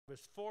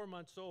was 4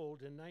 months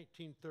old in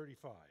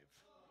 1935.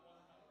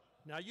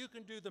 Now you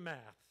can do the math.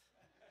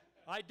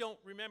 I don't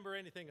remember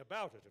anything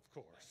about it, of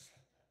course.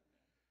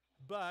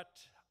 But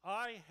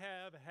I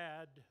have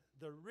had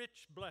the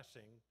rich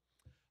blessing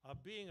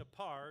of being a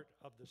part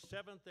of the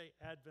Seventh-day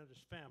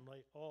Adventist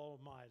family all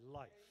my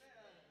life.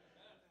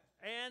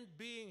 And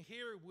being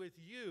here with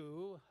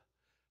you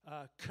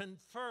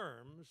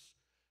confirms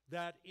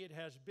that it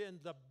has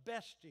been the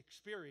best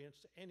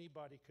experience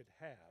anybody could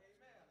have.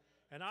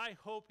 And I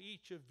hope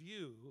each of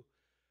you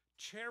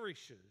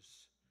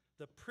cherishes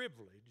the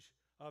privilege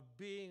of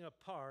being a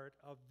part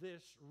of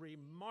this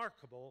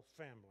remarkable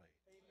family.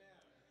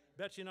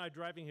 Betsy and I,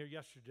 driving here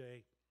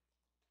yesterday,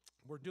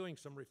 were doing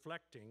some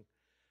reflecting,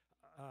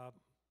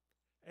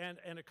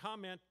 and a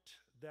comment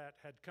that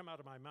had come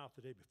out of my mouth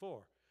the day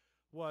before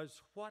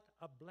was, what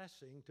a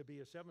blessing to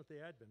be a Seventh-day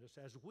Adventist,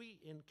 as we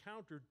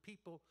encountered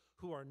people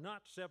who are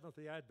not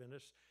Seventh-day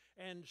Adventists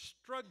and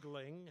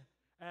struggling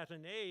at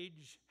an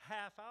age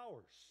half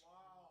ours.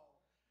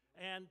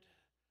 Wow. And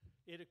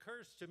it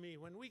occurs to me,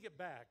 when we get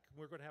back,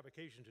 we're going to have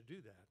occasion to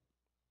do that,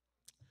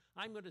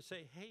 I'm going to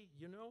say, hey,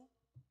 you know,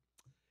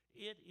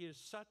 it is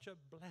such a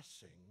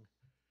blessing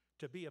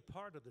to be a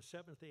part of the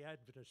Seventh-day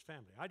Adventist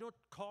family. I don't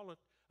call it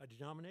a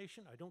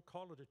denomination. I don't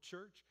call it a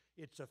church.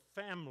 It's a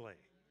family.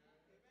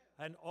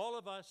 And all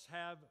of us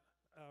have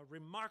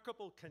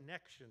remarkable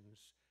connections,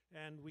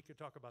 and we could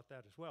talk about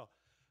that as well.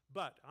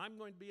 But I'm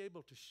going to be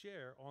able to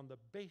share on the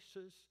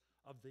basis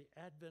of the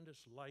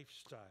Adventist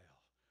lifestyle,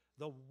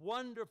 the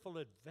wonderful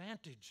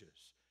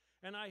advantages.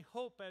 And I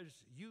hope as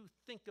you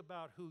think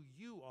about who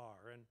you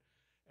are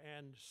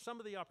and some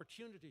of the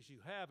opportunities you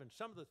have and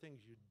some of the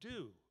things you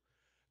do,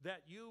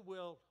 that you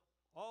will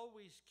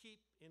always keep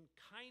in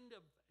kind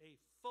of a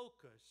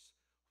focus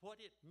what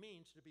it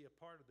means to be a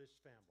part of this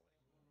family.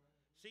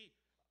 See,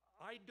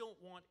 I don't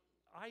want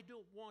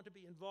to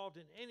be involved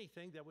in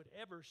anything that would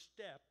ever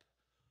step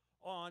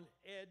on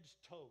Ed's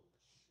toes.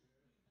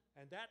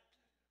 And that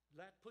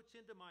puts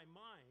into my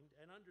mind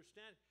and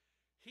understand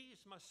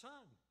he's my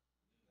son,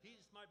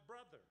 he's my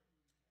brother,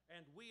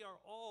 and we are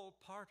all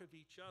part of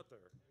each other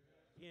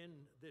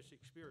in this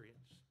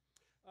experience.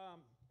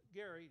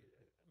 Gary,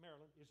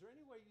 Marilyn, is there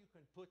any way you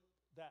can put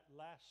that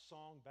last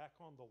song back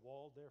on the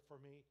wall there for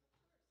me?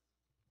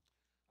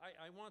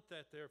 I want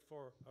that there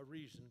for a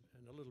reason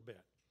and a little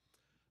bit.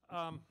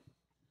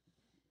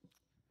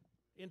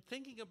 In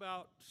thinking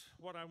about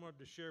what I wanted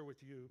to share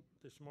with you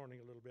this morning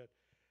a little bit,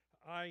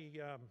 I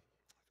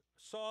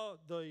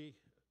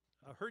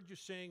heard you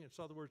sing and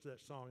saw the words of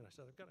that song, and I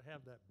said, I've got to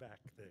have that back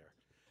there.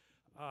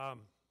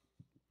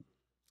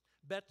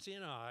 Betsy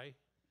and I,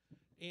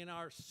 in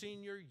our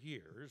senior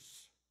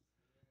years,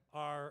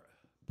 are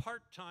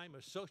part-time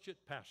associate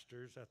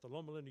pastors at the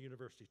Loma Linda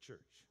University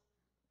Church.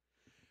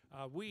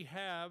 We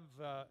have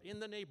in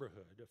the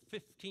neighborhood of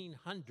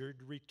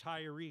 1,500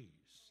 retirees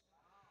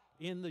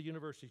in the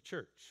university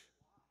church.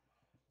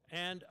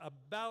 And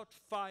about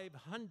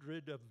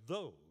 500 of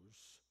those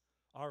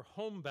are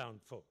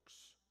homebound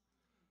folks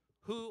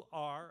who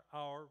are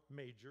our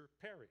major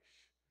parish.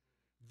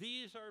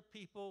 These are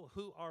people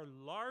who are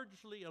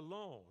largely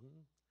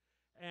alone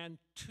and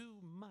too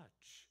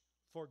much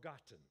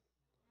forgotten.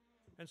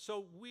 And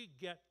so we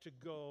get to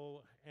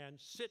go and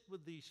sit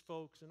with these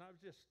folks, and I was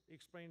just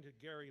explaining to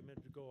Gary a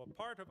minute ago, a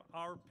part of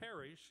our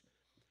parish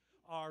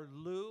are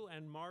Lou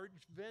and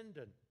Marge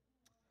Venden,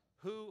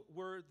 who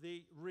were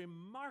the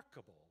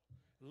remarkable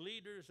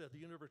leaders of the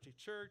University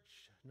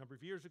Church a number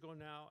of years ago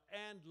now,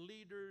 and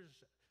leaders,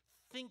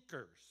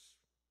 thinkers.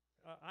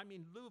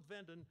 Lou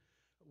Venden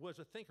was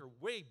a thinker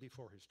way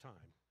before his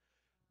time,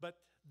 but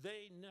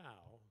they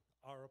now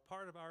are a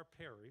part of our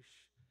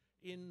parish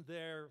in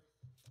their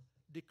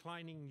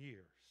declining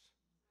years.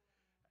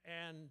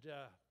 And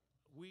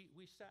we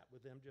sat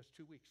with them just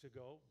 2 weeks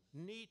ago,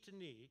 knee to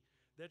knee.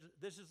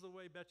 This is the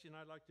way Betsy and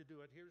I like to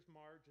do it. Here's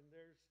Marge, and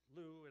there's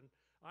Lou, and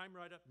I'm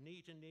right up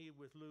knee to knee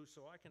with Lou,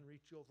 so I can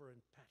reach over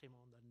and pat him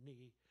on the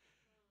knee.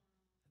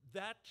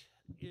 That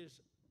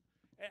is,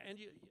 and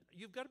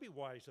you've got to be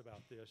wise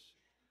about this,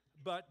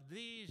 but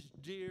these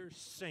dear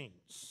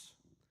saints,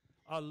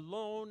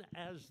 alone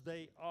as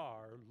they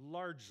are,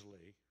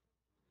 largely,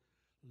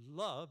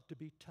 love to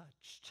be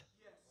touched.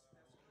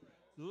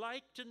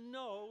 Like to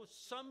know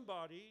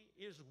somebody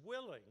is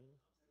willing,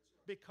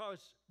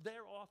 because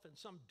they're off in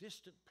some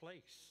distant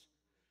place.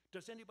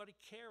 Does anybody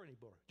care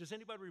anymore? Does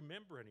anybody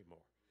remember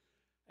anymore?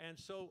 And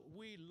so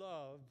we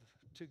love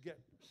to get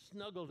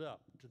snuggled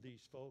up to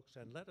these folks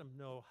and let them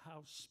know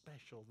how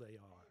special they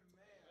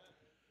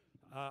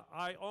are.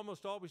 I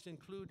almost always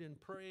include in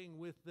praying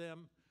with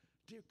them,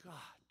 dear God,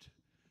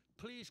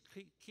 please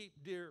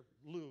keep dear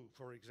Lou,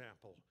 for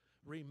example,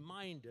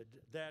 reminded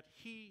that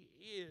he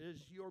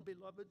is your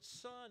beloved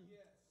son. Yes.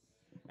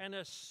 And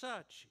as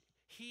such,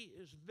 he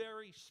is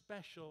very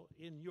special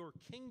in your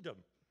kingdom.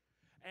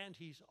 And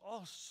he's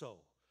also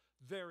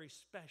very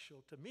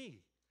special to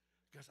me,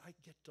 because I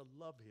get to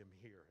love him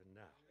here and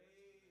now. Amen.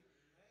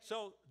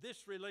 So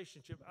this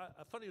relationship,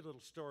 a funny little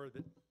story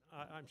that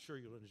I'm sure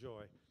you'll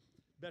enjoy.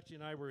 Betsy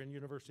and I were in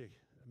university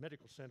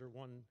medical center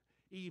one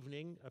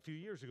evening a few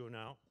years ago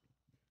now,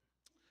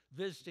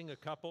 visiting a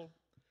couple,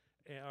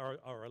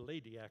 or a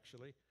lady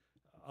actually,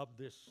 of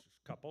this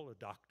couple, a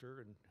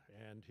doctor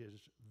and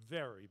his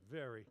very,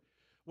 very,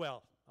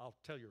 well, I'll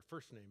tell your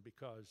first name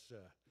because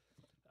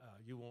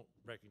you won't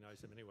recognize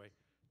them anyway,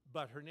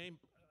 but her name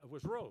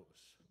was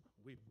Rose.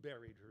 We've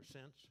buried her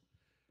since.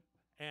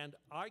 And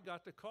I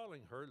got to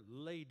calling her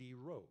Lady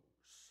Rose.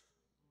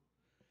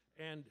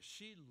 And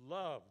she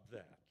loved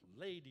that,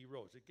 Lady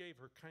Rose. It gave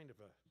her kind of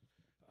a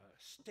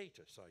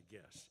status, I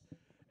guess.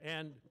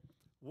 And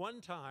one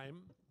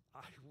time,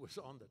 I was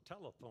on the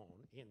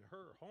telephone in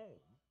her home,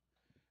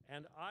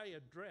 and I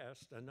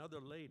addressed another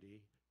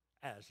lady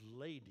as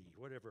Lady,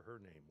 whatever her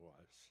name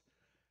was.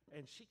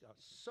 And she got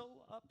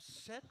so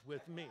upset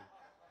with me.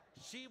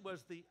 She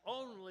was the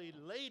only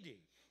lady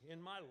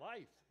in my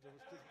life that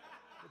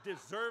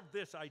deserved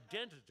this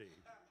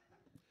identity.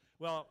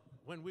 Well,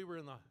 when we were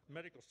in the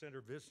medical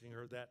center visiting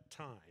her that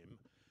time,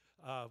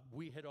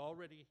 we had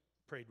already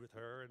prayed with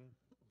her and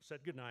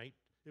said goodnight.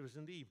 It was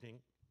in the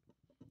evening.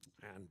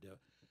 And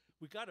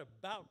we got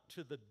about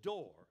to the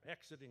door,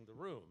 exiting the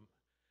room,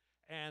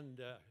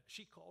 and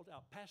she called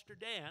out, "Pastor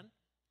Dan."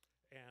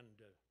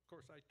 And of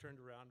course, I turned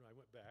around and I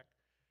went back,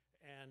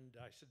 and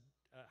I said,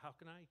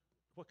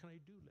 what can I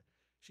do?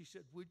 She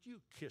said, "Would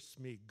you kiss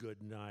me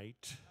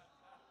goodnight?"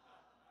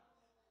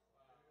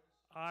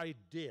 I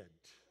did.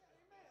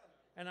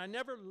 And I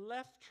never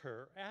left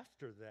her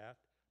after that,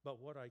 but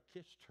what I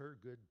kissed her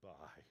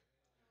goodbye.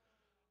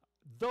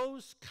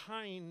 Those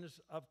kinds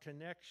of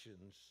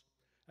connections,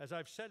 as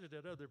I've said it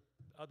at other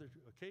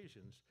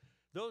occasions,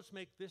 those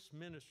make this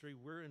ministry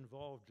we're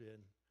involved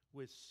in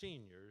with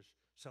seniors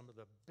some of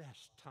the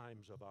best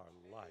times of our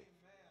life.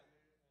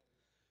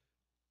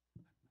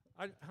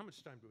 How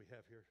much time do we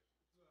have here?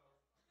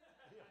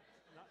 Yeah,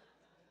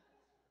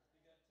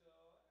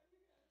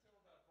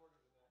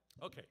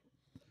 okay.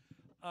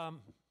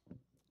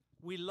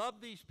 We love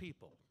these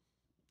people,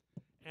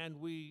 and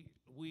we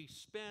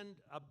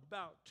spend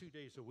about 2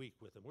 days a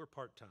week with them. We're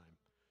part-time.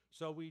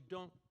 So we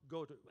don't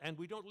go to, and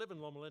we don't live in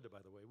Loma Linda,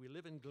 by the way. We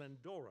live in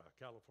Glendora,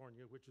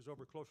 California, which is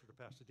over closer to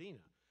Pasadena.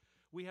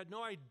 We had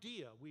no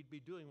idea we'd be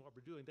doing what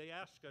we're doing. They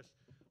asked us,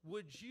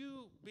 "Would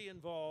you be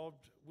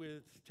involved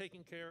with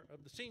taking care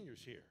of the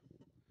seniors here?"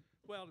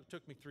 Well, it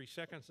took me 3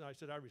 seconds, and I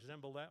said, "I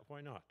resemble that.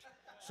 Why not?"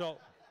 So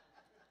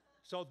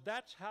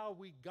that's how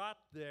we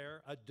got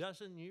there a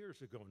dozen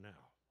years ago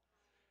now.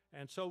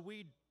 And so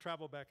we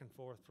travel back and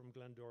forth from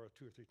Glendora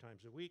 2 or 3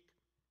 times a week.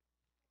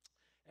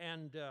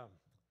 And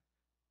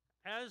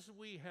as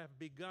we have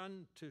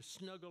begun to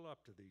snuggle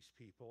up to these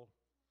people,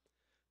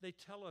 they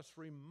tell us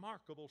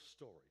remarkable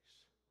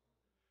stories.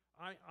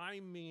 I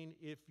mean,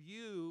 if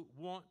you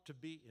want to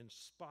be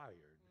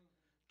inspired,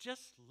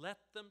 just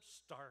let them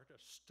start a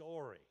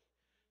story.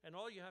 And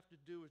all you have to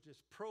do is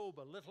just probe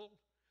a little,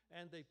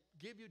 and they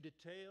give you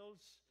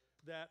details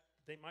that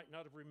they might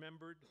not have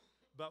remembered,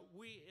 but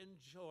we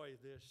enjoy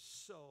this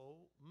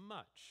so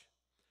much.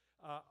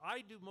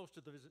 I do most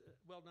of the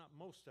well, not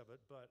most of it,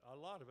 but a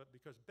lot of it,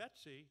 because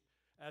Betsy,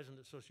 as an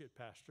associate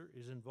pastor,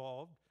 is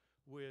involved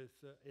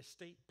with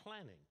estate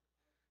planning.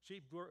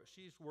 She's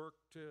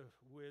worked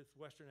with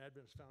Western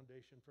Adventist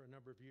Foundation for a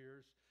number of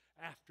years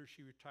after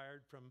she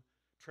retired from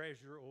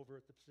treasurer over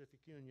at the Pacific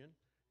Union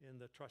in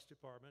the trust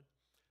department.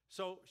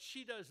 So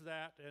she does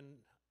that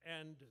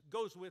and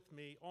goes with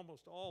me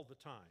almost all the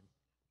time.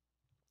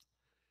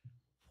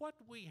 What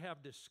we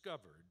have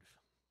discovered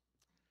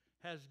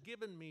has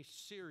given me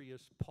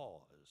serious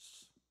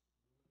pause.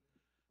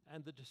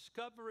 And the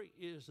discovery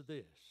is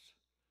this: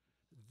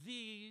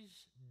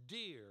 these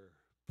dear,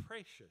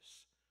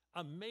 precious,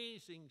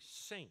 amazing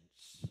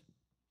saints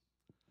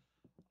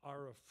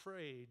are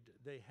afraid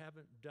they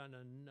haven't done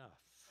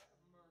enough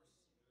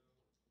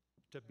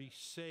to be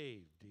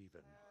saved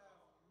even.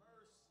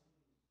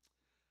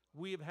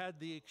 We have had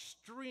the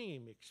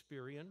extreme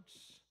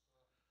experience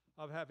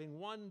of having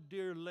one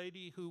dear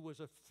lady who was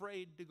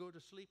afraid to go to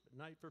sleep at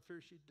night for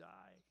fear she'd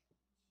die.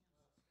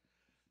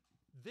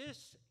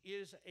 This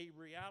is a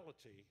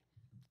reality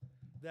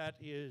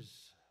that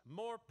is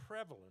more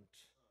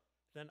prevalent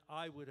than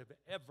I would have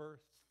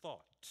ever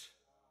thought.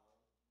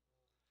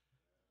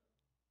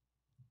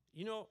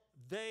 You know,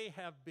 they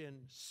have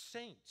been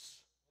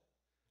saints.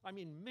 I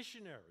mean,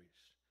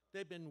 missionaries.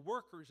 They've been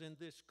workers in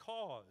this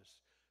cause.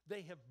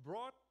 They have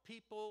brought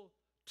people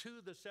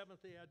to the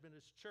Seventh-day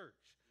Adventist Church.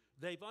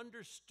 They've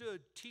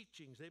understood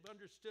teachings. They've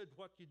understood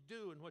what you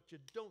do and what you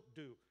don't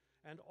do,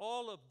 and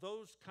all of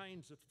those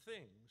kinds of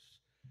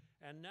things.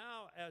 And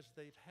now, as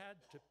they've had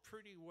to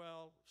pretty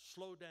well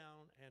slow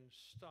down and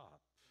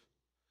stop,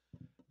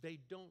 they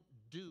don't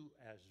do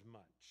as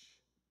much.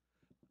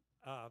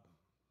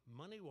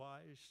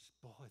 Money-wise,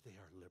 boy, they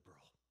are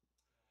liberal.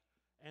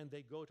 And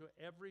they go to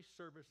every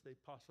service they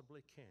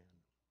possibly can.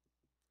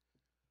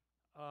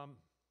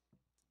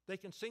 They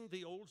can sing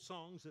the old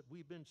songs that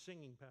we've been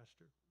singing,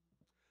 Pastor.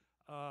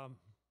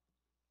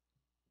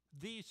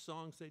 These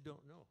songs they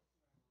don't know.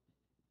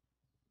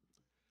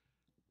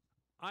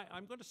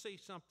 I'm going to say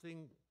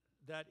something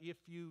that if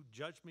you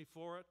judge me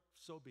for it,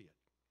 so be it.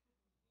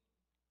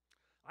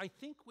 I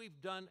think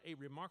we've done a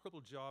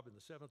remarkable job in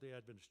the Seventh-day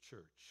Adventist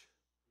Church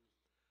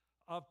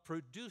of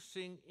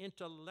producing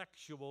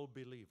intellectual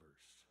believers.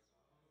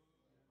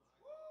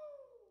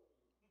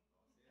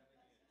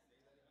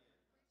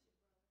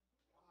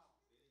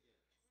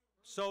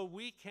 So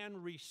we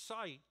can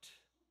recite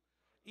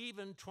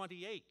even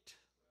 28.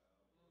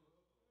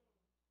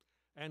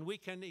 And we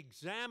can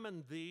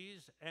examine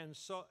these and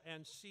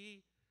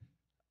see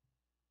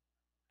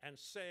and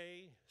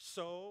say,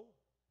 so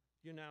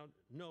you now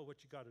know what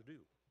you got to do.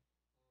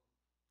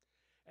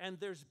 And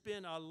there's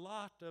been a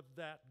lot of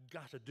that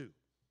got to do,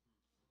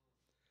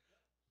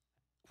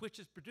 which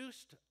has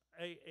produced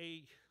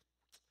a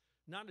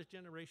not a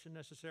generation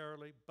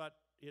necessarily, but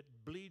it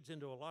bleeds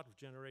into a lot of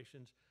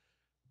generations,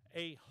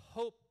 a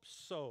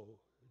hope-so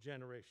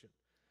generation.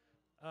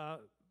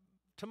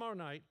 Tomorrow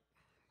night,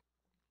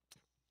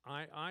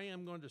 I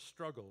am going to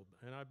struggle,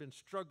 and I've been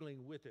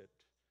struggling with it.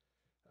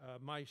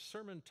 My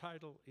sermon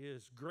title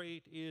is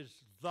Great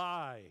is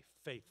Thy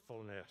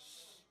Faithfulness.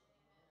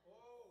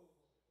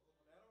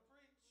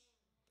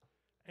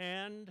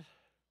 And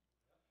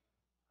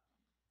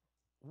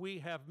we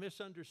have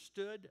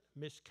misunderstood,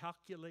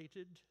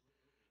 miscalculated,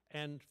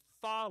 and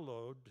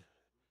followed,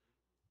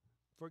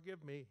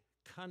 forgive me,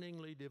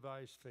 cunningly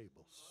devised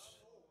fables.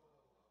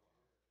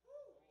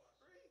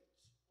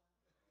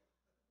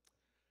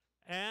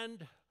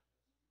 And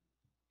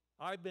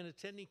I've been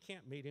attending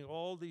camp meeting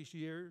all these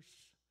years,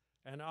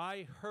 and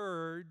I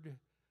heard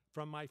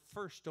from my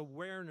first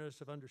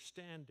awareness of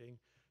understanding,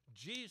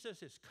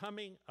 Jesus is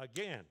coming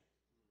again.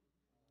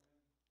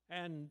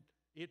 And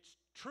it's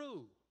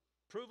true,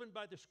 proven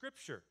by the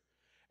Scripture.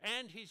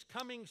 And he's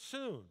coming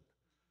soon.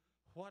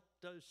 What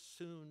does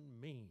soon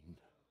mean?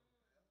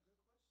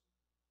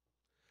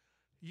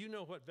 You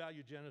know what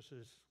Value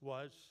Genesis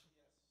was,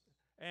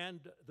 and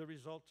the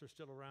results are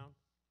still around.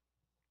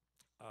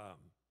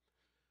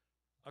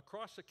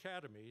 Across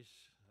academies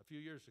a few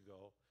years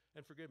ago,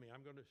 and forgive me,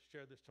 I'm going to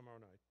share this tomorrow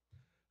night.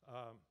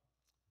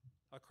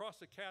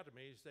 Across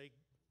academies, they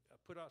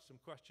put out some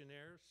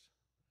questionnaires,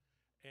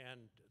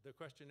 and the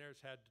questionnaires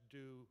had to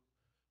do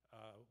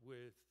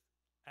with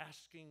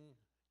asking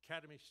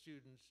academy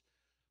students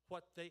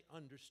what they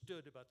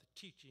understood about the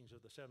teachings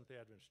of the Seventh-day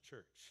Adventist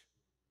Church.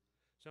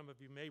 Some of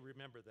you may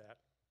remember that.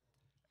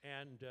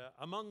 And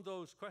among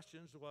those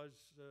questions was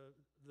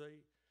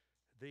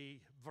the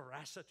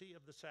veracity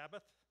of the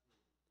Sabbath,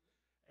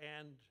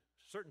 and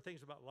certain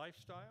things about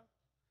lifestyle,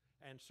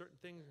 and certain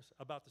things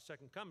about the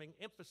second coming,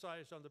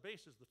 emphasized on the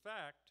basis of the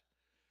fact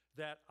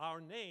that our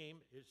name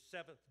is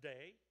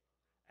Seventh-day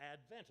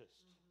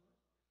Adventist.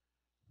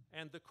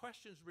 And the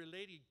questions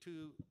relating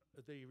to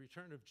the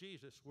return of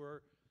Jesus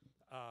were,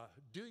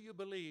 do you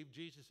believe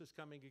Jesus is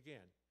coming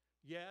again?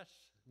 Yes,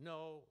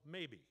 no,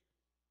 maybe.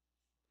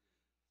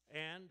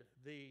 And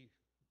the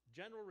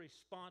general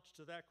response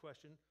to that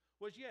question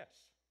was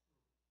yes.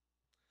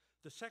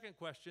 The second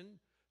question,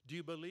 do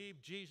you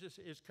believe Jesus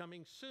is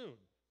coming soon?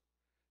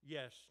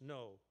 Yes,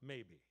 no,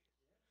 maybe.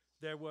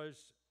 There was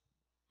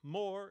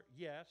more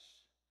yes,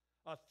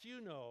 a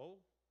few no,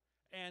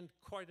 and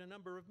quite a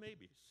number of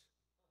maybes.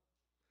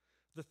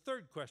 The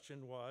third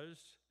question was,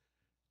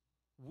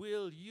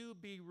 will you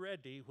be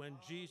ready when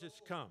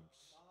Jesus comes?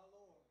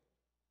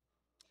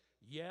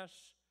 Yes,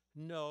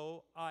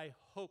 no, I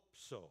hope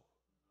so.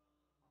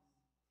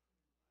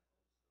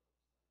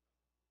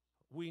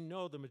 We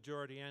know the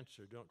majority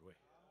answer, don't we?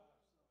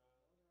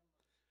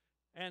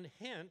 And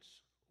hence,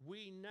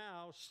 we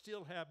now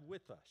still have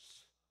with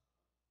us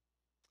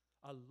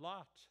a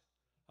lot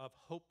of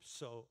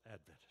hope-so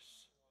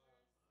Adventists,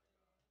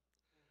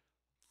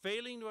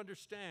 failing to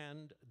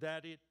understand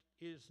that it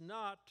is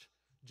not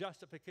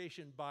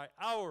justification by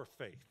our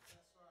faith.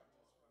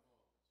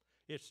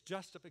 It's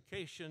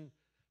justification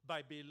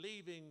by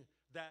believing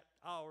that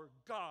our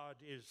God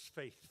is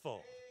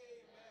faithful.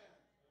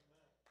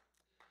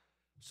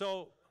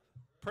 So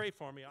pray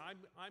for me.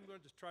 I'm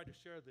going to try to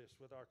share this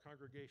with our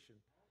congregation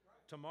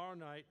tomorrow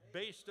night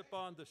based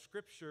upon the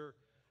Scripture.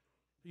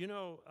 You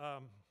know,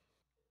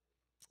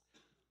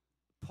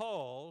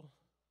 Paul,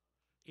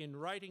 in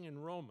writing in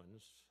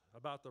Romans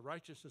about the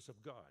righteousness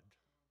of God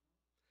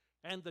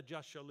and the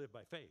just shall live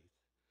by faith,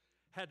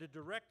 had a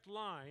direct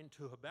line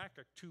to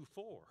Habakkuk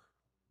 2:4,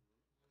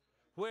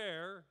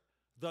 where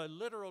the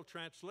literal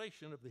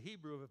translation of the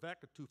Hebrew of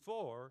Habakkuk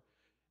 2:4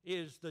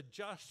 is the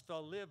just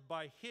shall live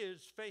by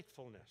his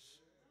faithfulness.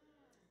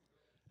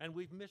 And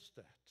we've missed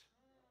that.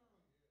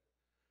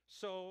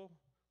 So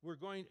we're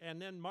going,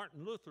 and then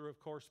Martin Luther, of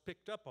course,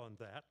 picked up on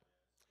that.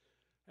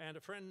 And a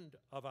friend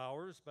of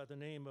ours by the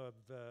name of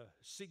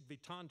Sigve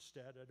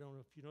Tonstad, I don't know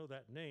if you know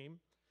that name,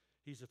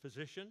 he's a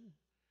physician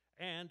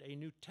and a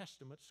New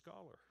Testament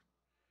scholar.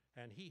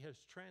 And he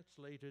has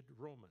translated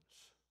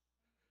Romans.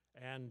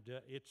 And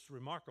it's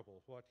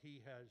remarkable what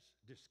he has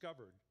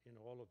discovered in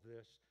all of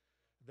this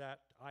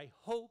that I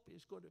hope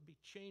is going to be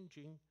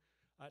changing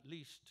at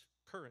least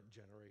current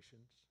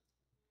generations.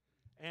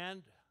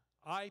 And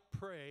I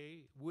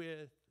pray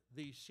with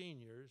the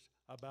seniors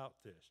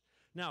about this.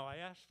 Now, I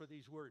asked for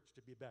these words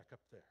to be back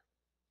up there.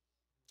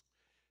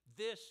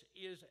 This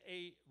is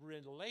a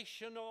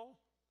relational,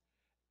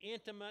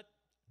 intimate,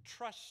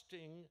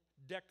 trusting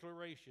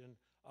declaration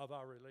of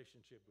our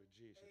relationship with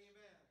Jesus.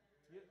 Amen.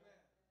 You,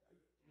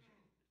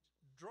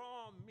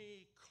 draw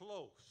me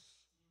close.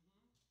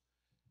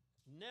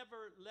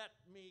 Never let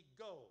me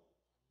go.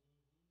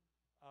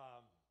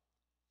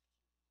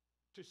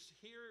 To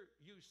hear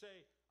you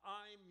say,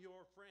 I'm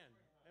your friend.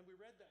 And we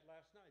read that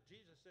last night.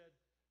 Jesus said,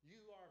 you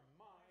are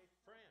my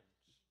friends.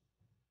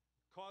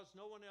 Cause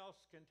no one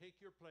else can take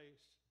your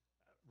place.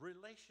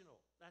 Relational.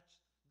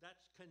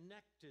 That's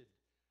connected.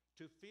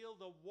 To feel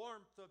the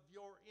warmth of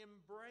your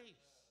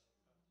embrace.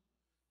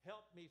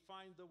 Help me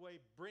find the way.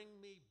 Bring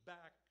me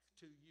back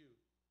to you.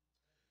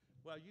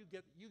 Well, you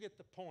get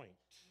the point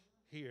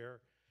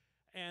here.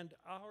 And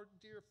our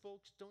dear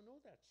folks don't know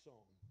that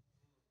song.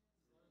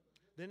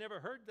 They never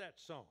heard that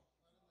song.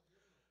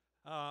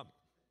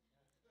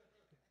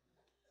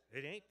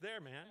 It ain't there,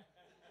 man.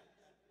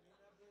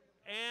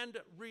 And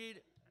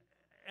read,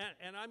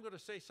 and I'm going to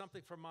say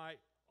something from my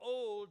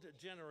old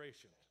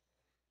generation.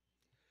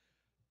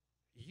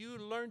 You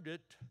learned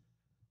it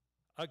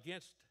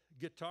against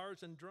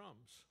guitars and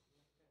drums.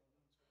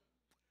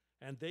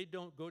 And they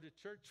don't go to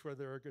church where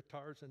there are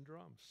guitars and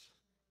drums.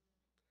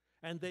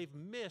 And they've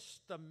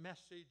missed the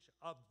message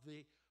of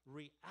the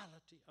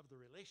reality of the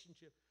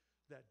relationship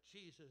that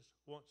Jesus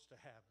wants to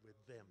have with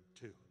them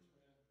too.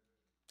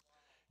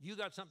 You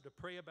got something to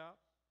pray about.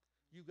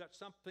 You got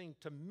something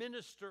to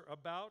minister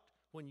about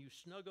when you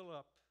snuggle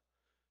up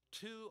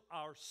to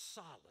our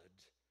solid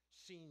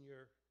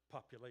senior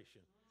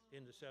population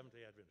in the Seventh-day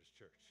Adventist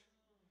Church.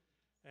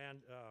 And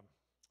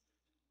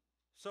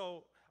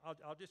so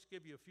I'll just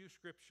give you a few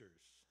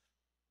scriptures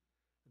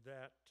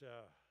that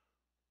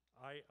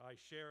I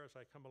share as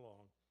I come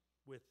along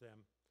with them.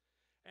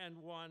 And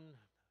one,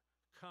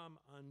 come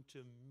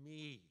unto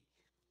me,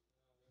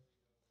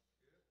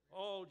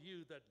 all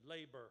you that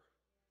labor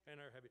and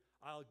are heavy.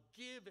 I'll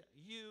give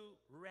you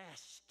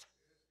rest.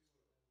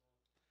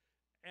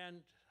 And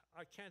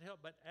I can't help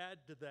but add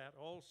to that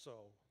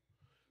also,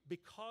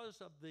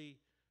 because of the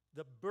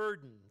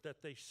burden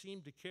that they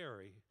seem to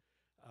carry,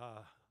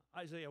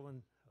 Isaiah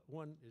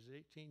 1 is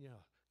 18, yeah.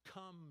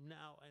 Come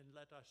now and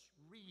let us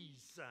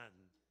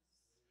reason.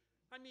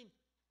 I mean,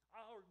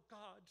 our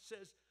God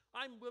says,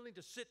 I'm willing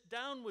to sit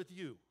down with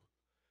you.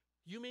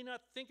 You may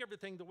not think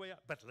everything the way I,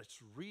 but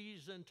let's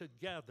reason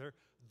together.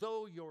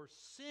 Though your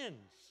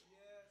sins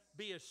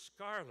be as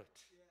scarlet,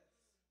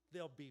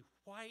 they'll be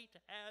white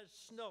as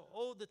snow.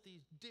 Oh, that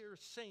these dear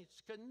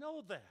saints can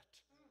know that.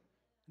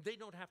 They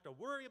don't have to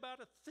worry about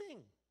a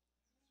thing.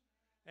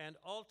 And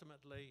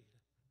ultimately,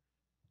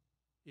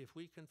 if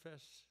we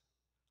confess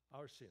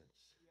our sins,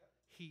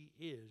 he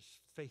is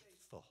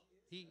faithful.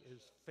 He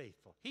is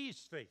faithful. He's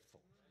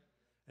faithful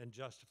and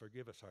just to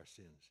forgive us our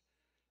sins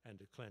and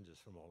to cleanse us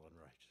from all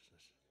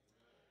unrighteousness.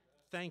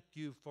 Thank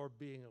you for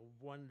being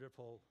a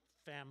wonderful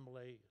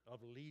family of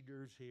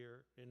leaders here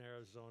in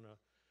Arizona.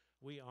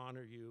 We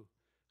honor you.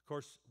 Of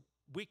course,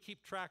 we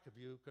keep track of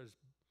you because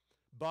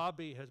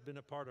Bobby has been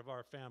a part of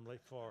our family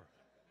for...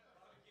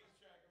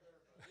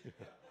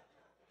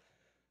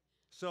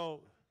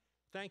 So,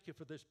 thank you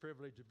for this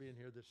privilege of being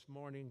here this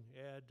morning,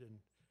 Ed, and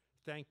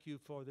thank you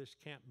for this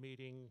camp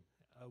meeting.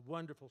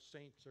 Wonderful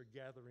saints are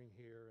gathering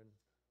here, and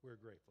we're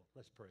grateful.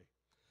 Let's pray.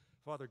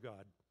 Father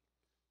God,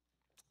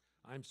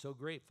 I'm so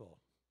grateful.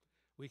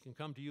 We can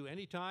come to you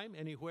anytime,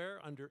 anywhere,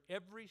 under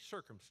every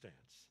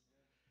circumstance,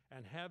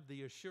 and have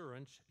the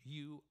assurance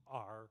you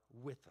are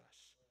with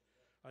us.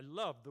 I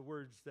love the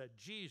words that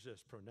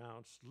Jesus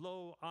pronounced,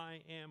 "Lo,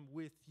 I am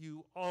with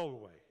you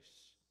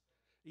always,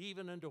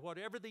 even unto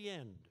whatever the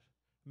end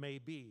may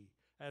be,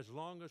 as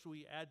long as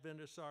we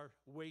Adventists are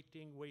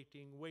waiting,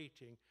 waiting,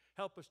 waiting.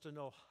 Help us to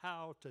know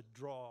how to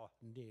draw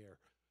near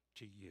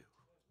to you."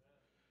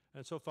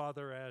 And so,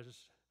 Father,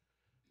 as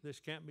this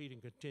camp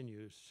meeting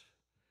continues,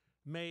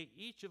 may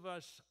each of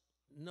us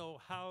know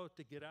how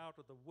to get out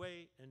of the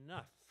way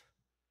enough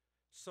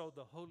so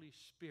the Holy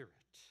Spirit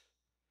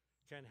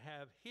can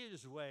have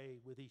his way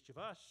with each of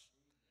us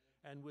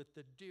and with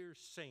the dear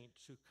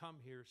saints who come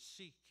here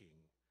seeking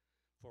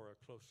for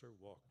a closer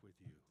walk with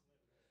you.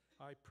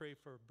 I pray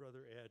for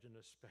Brother Ed in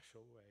a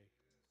special way.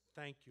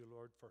 Thank you,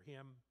 Lord, for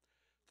him.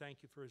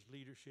 Thank you for his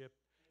leadership.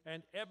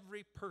 And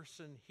every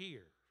person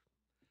here,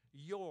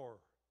 your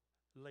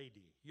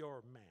lady,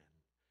 your man,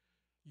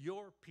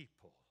 your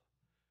people,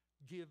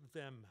 give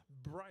them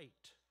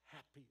bright,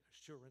 happy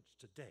assurance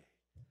today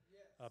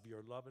of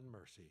your love and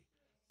mercy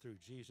through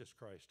Jesus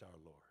Christ our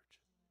Lord.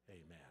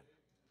 Amen.